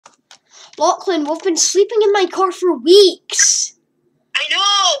Lachlan, we've been sleeping in my car for weeks. I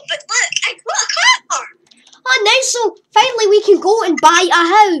know, but look, I got a car. Oh, now so finally we can go and buy a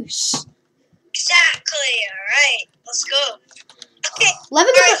house. Exactly. All right, let's go. Okay.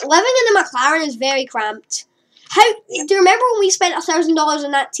 Living in a McLaren is very cramped. Do you remember when we spent $1,000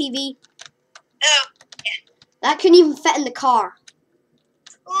 on that TV? Oh, yeah. That couldn't even fit in the car.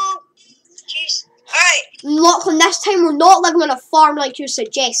 Oh, jeez. All right. Lachlan, this time we're not living on a farm like you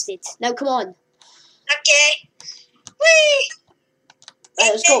suggested. Now, come on. Okay. Whee!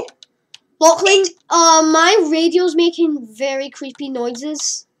 Right, let's go. Lachlan, my radio's making very creepy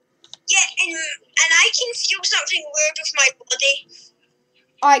noises. Yeah, and I can feel something weird with my body.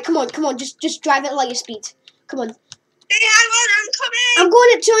 Alright, come on, just drive it at light speed. Come on. Hey, hang on, I'm coming. I'm going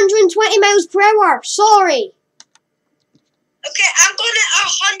at 220 miles per hour. Sorry. Okay, I'm going at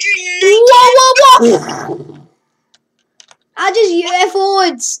 190. Whoa! I just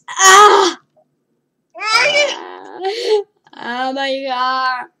UFO'd. Ah! Where are you? Oh my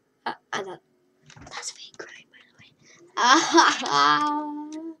god. That's a fake cry, by the way.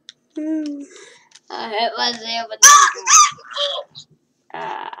 It was there, but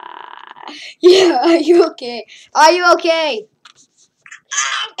yeah, are you okay? Are you okay?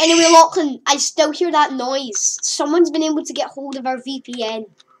 Anyway, Lachlan, I still hear that noise. Someone's been able to get hold of our VPN. Hang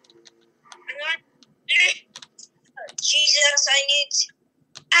on. Jesus, I need...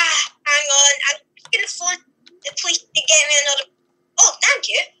 hang on. I'm going to phone the police to get me another... Oh, thank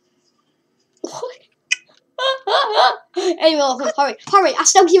you. What? Anyway, Lachlan, hurry. I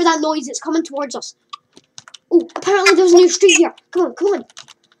still hear that noise. It's coming towards us. Oh, apparently there's a new street here. Come on.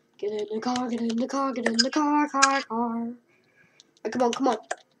 Get in the car, car. Right, come on.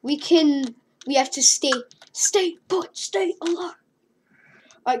 We have to stay put, stay alert.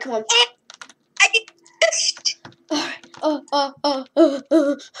 Alright, come on. Alright,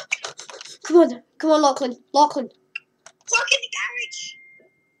 come on, Lachlan. Park in the garage.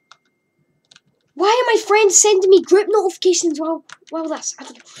 Why are my friends sending me group notifications while this? I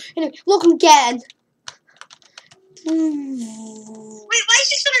don't know. Anyway, Lachlan, get in. Wait, why is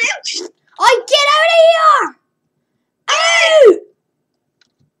there someone else? Get out of here! Out!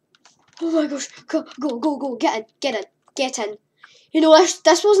 Oh my gosh, go, get in. You know,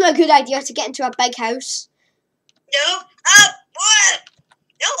 this wasn't a good idea to get into a big house. No, what?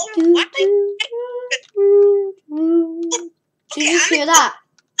 No, what? Did you just hear that?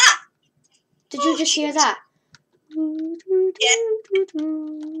 Did you just hear that? Yeah.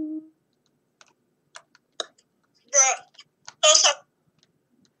 Bruh. Stop.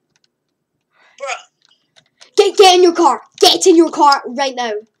 Bruh. Get in your car. Get in your car right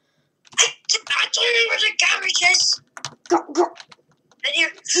now. I don't know where the garage is. Go. And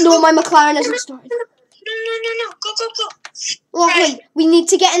here. No, my McLaren isn't starting. No. Go. Lachlan, we need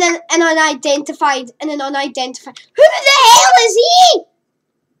to get in an unidentified. Who the hell is he?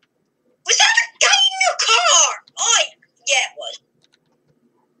 Was that the guy in your car? Oh, yeah, it was.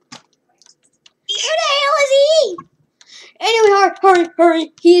 Who the hell is he? Anyway, hurry.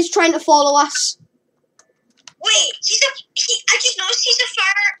 He is trying to follow us. Wait, I just noticed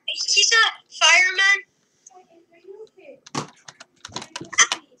he's a fireman.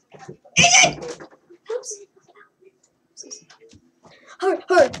 Is it?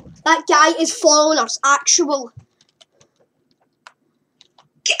 Hurry. That guy is following us, actual.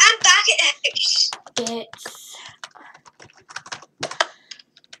 Okay, I'm back at the house.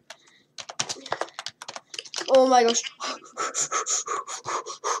 Oh my gosh.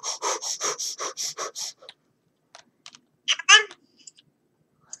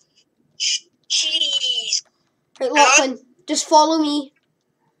 Jeez. Right, Lachlan, just follow me.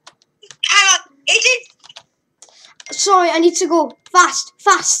 Hang on, Aiden. Sorry, I need to go. Fast.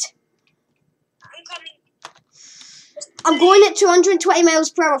 I'm coming. I'm going at 220 miles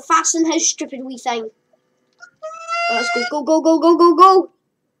per hour, faster than his stupid wee thing. Let's go. Go.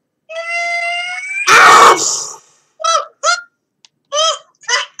 Ah! I'm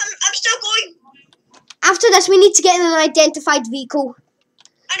still going. After this, we need to get in an identified vehicle.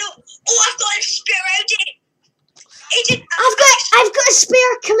 I know. Oh, I've got a spare Audi. Aiden, I've got a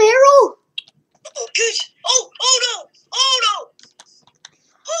spare Camaro. Oh, good. Oh no.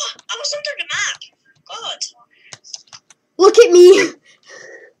 Oh, I was under the map. God. Look at me.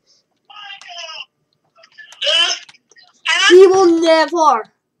 He will never,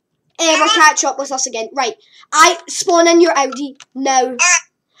 ever catch up with us again. Right. I spawn in your Audi now. Alright,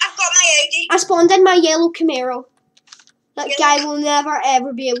 I've got my Audi. I spawned in my yellow Camaro. That guy will never,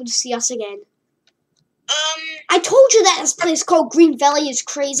 ever be able to see us again. I told you that this place called Greenvilie is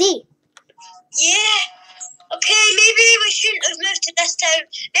crazy. Yeah. Okay, maybe we shouldn't have moved to this town.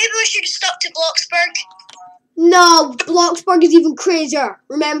 Maybe we should have stuck to Bloxburg. No, Bloxburg is even crazier.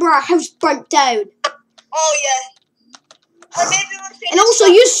 Remember, our house burnt down. Oh, yeah. Or maybe we should And also,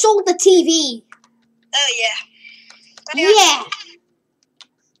 you sold the TV. Oh, yeah. Yeah.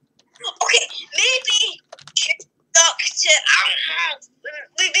 Okay, maybe we should stuck to, I don't know.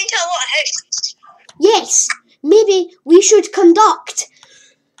 We've been to a lot of houses. Yes, maybe we should conduct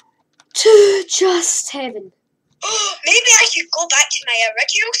to just heaven. Maybe I should go back to my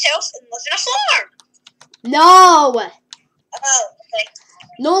original self and live in a farm. No. Oh, okay.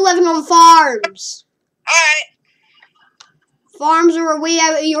 No living on farms. Alright. Farms are way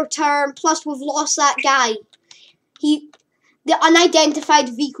out of your term. Plus, we've lost that guy. The unidentified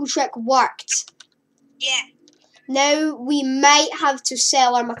vehicle trick worked. Yeah. Now we might have to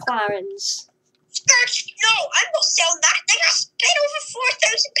sell our McLarens. No, I'm not selling that thing. I spent over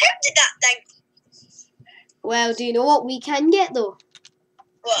 £4,000 in that thing. Well, do you know what we can get though?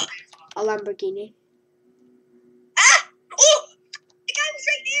 What? A Lamborghini. Ah! Oh! The guy was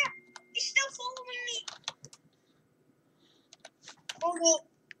right there. He's still following me. Oh no.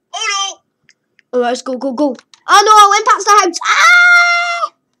 Oh no. Oh, let's go, go, go. Oh no, I went past the house.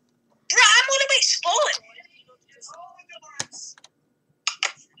 Ah! Bro, I'm on a big spot.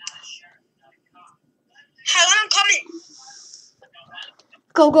 Helen, I'm coming.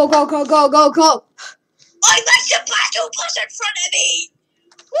 Go, go, go, go, go, go, go. I left the battle bus in front of me.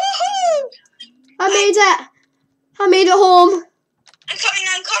 Woohoo! I made it. I made it home. I'm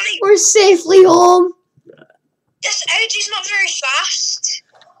coming. We're safely home. This Audi's not very fast.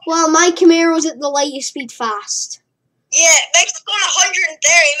 Well, my Camaro's at the lightest speed fast. Yeah, it makes it going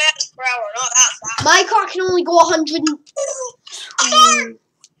 130 miles per hour, not that fast. My car can only go 100.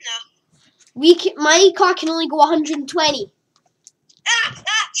 No. My car can only go 120.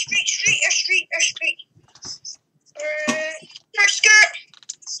 Street. Skirt.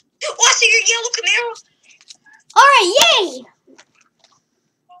 Oh, I see your yellow Camaro. Alright, yay!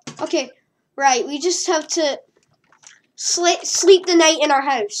 Okay, right, we just have to sleep the night in our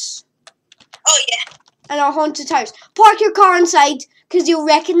house. Oh, yeah. In our haunted house. Park your car inside, because you'll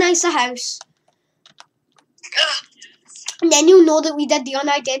recognize the house. And then you'll know that we did the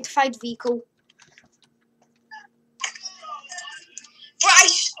unidentified vehicle.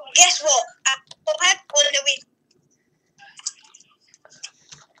 Bryce, guess what? I'll have on the week.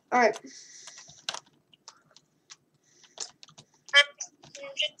 Alright.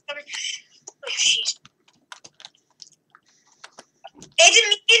 Oh, jeez.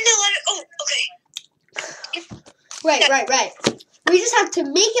 Oh, okay. Right. We just have to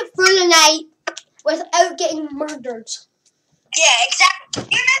make it through the night without getting murdered. Yeah, exactly.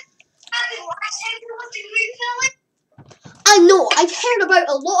 You remember last time we went to greenvilie? I know, I've heard about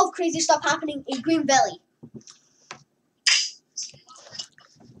a lot of crazy stuff happening in greenvilie.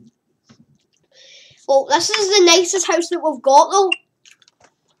 Well, this is the nicest house that we've got though.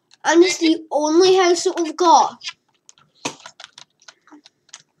 And it's the only house that we've got.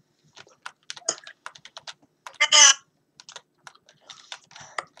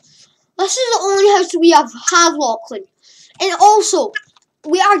 This is the only house that we have Lachlan. And also,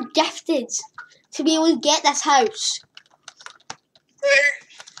 we are gifted to be able to get this house. Bro,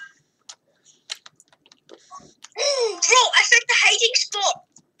 I found the hiding spot.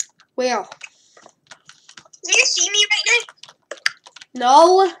 Where? Can you see me right now?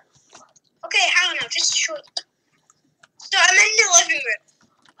 No. Okay, hang on, I'll just show you. So I'm in the living room.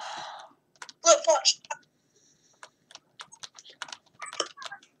 Look, watch.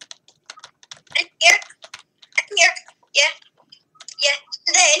 And here. Yeah.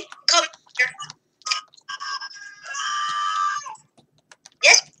 Then, come here.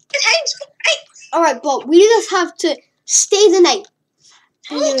 Yes, the hiding spot, right? Alright, but we just have to stay the night.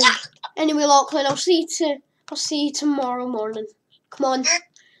 Anyway, Lachlan, I'll see you tomorrow morning. Come on.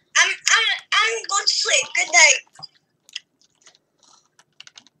 I'm going to sleep. Good night.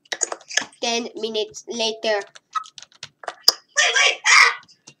 10 minutes later. Wait.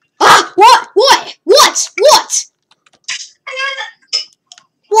 Ah! What?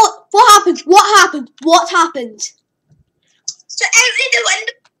 What happened? So out in the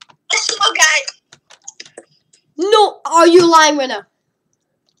window, I saw a guy. No, are you lying right now?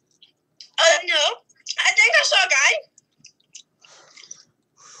 No. I think I saw a guy.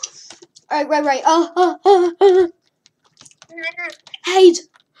 Right. Hide.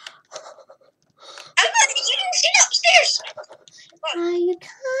 You didn't see it upstairs. I'm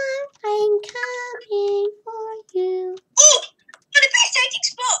coming for you. Oh, the best hiding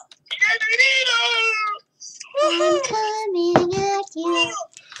spot. I'm coming at you.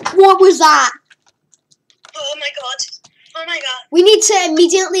 What was that? Oh my god. We need to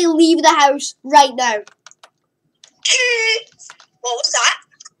immediately leave the house right now. What was that?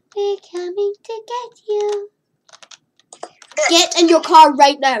 We're coming to get you. Get in your car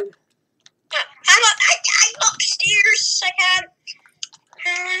right now. Hang on, I'm upstairs. I can't.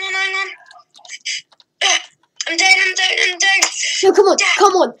 Hang on. I'm down. No,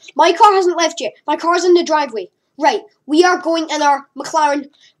 come on. My car hasn't left yet. My car's in the driveway. Right, we are going in our McLaren.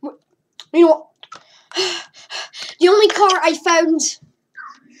 You know what? The only car I found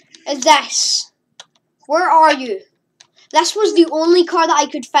is this. Where are you? This was the only car that I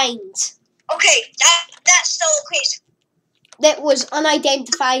could find. Okay, that's still okay. That was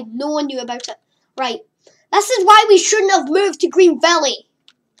unidentified. No one knew about it. Right. This is why we shouldn't have moved to Greenvilie.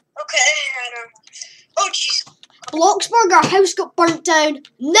 Okay, I know. Oh, jeez. Bloxburg, our house got burnt down.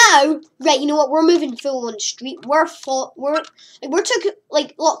 Now, right, you know what? We're moving full on street. We're talking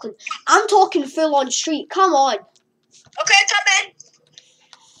like Lachlan. I'm talking full on street. Come on. Okay, come in.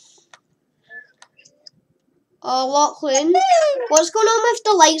 Oh, Lachlan, what's going on with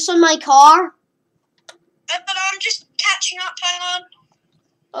the lights on my car? I'm just catching up. Hang on.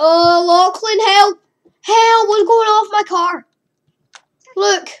 Oh, Lachlan, help! Help! What's going on with my car?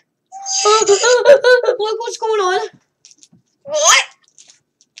 Look. Look what's going on. What?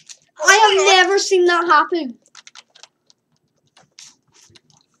 I have never seen that happen.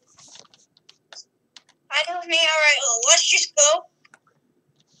 I know me. Alright, let's just go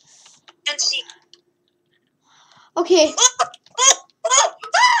and see. Okay. Oh.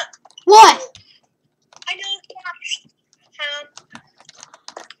 What? I know it crashed.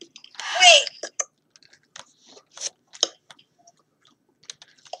 Wait.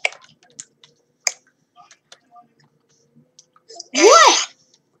 What?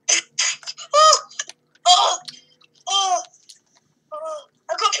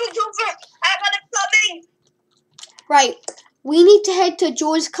 I got pulled over. I got it coming. Right. We need to head to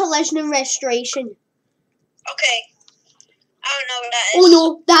Joe's Collision and Restoration. Okay. I don't know where that is. Oh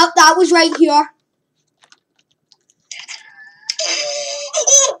no, that was right here.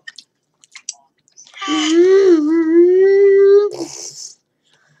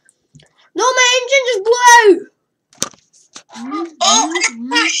 No, my engine just blew out. Oh, and it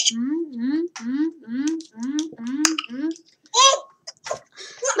crashed. Oh,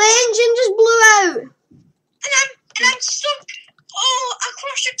 My engine just blew out. and I'm stuck. Oh, I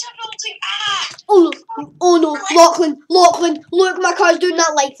crashed into the building. Ah. Oh no, Lachlan, look, my car's doing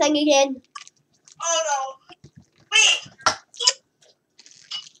that light thing again. Oh no. Wait.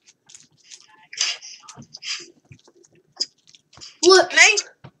 Look.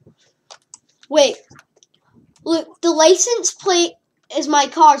 Wait. Look, the license plate is my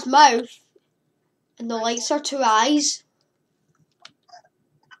car's mouth, and the lights are two eyes.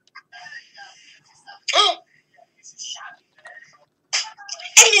 Oh.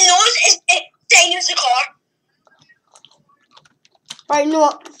 And the nose is Daniel's the car. Right, you know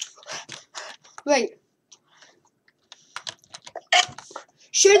what? Right.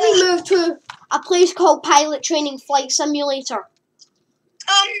 Should we move to a place called Pilot Training Flight Simulator?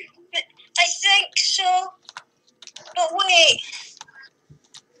 I think so. But wait.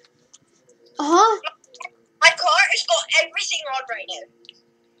 Uh-huh. My car has got everything on right now.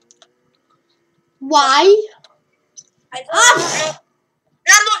 Why? I don't know.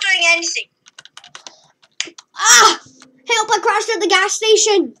 I'm not doing anything. Help, I crashed at the gas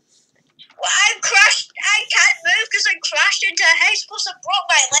station. Well, I crashed. I can't move because I crashed into a house. Plus, I broke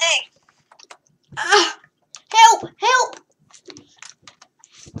my leg. Help!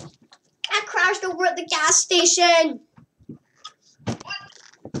 I crashed over at the gas station.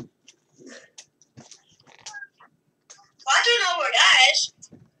 I don't know where that is.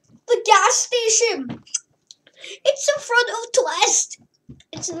 The gas station. It's in front of Twist.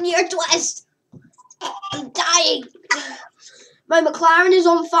 It's near Twist. I'm dying. My McLaren is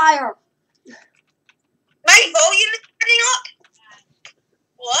on fire. My volume is turning up.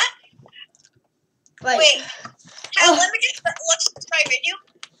 What? Right. Wait. Let me just listen to my video.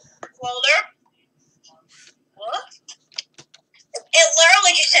 Folder. What? It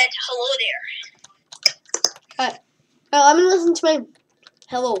literally just said hello there. Right. Let me listen to my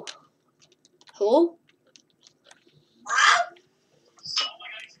hello. Hello? Wow.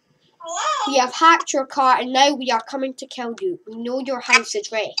 Hello? We have hacked your car and now we are coming to kill you. We know your house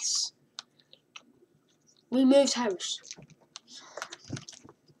address. We moved house.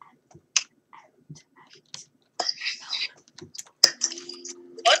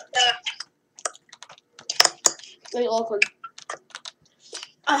 What the? Wait, Lachlan.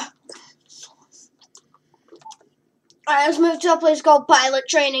 Alright, let's move to a place called Pilot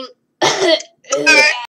Training. Alright.